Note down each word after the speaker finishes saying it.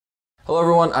Hello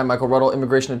everyone, I'm Michael Ruttle,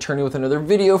 immigration attorney with another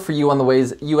video for you on the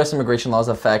ways U.S. immigration laws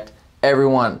affect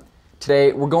everyone.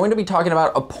 Today, we're going to be talking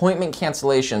about appointment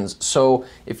cancellations. So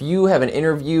if you have an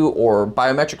interview or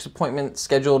biometrics appointment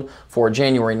scheduled for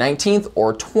January 19th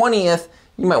or 20th,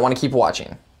 you might want to keep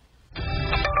watching.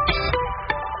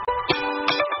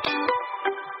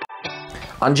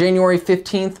 On January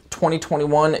 15th,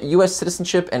 2021, U.S.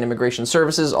 Citizenship and Immigration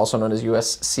Services, also known as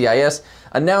USCIS,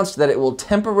 announced that it will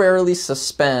temporarily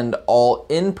suspend all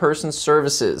in-person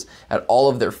services at all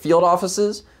of their field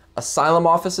offices, asylum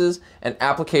offices, and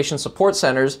application support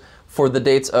centers for the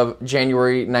dates of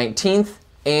January 19th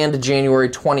and January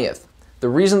 20th. The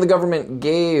reason the government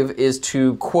gave is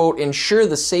to, quote, ensure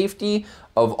the safety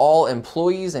of all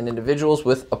employees and individuals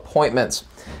with appointments.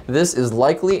 This is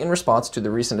likely in response to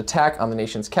the recent attack on the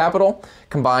nation's capital,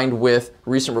 combined with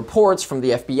recent reports from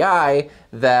the FBI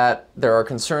that there are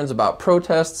concerns about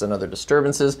protests and other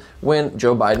disturbances when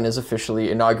Joe Biden is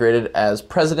officially inaugurated as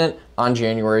president on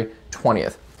January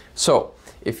 20th. So,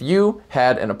 if you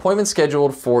had an appointment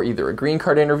scheduled for either a green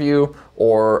card interview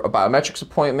or a biometrics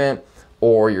appointment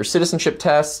or your citizenship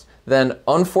test, then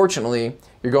unfortunately,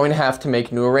 you're going to have to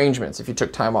make new arrangements. If you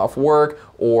took time off work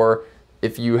or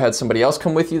if you had somebody else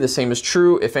come with you, the same is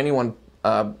true if anyone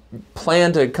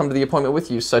planned to come to the appointment with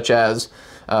you, such as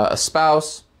a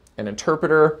spouse, an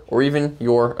interpreter, or even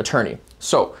your attorney.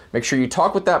 So make sure you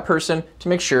talk with that person to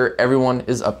make sure everyone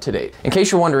is up to date. In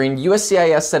case you're wondering,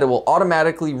 USCIS said it will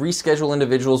automatically reschedule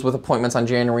individuals with appointments on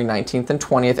January 19th and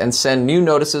 20th and send new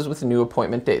notices with new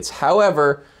appointment dates.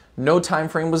 However, no time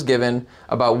frame was given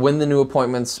about when the new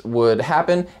appointments would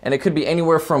happen, and it could be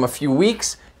anywhere from a few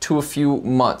weeks to a few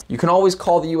months. You can always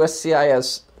call the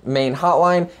USCIS main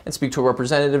hotline and speak to a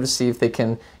representative to see if they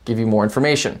can give you more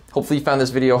information. Hopefully you found this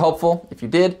video helpful. If you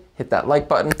did, hit that like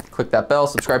button, click that bell,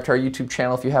 subscribe to our YouTube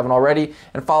channel if you haven't already,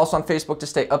 and follow us on Facebook to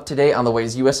stay up to date on the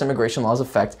ways U.S. immigration laws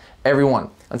affect everyone.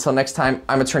 Until next time,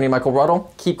 I'm attorney Michael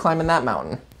Ruttle. Keep climbing that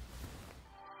mountain.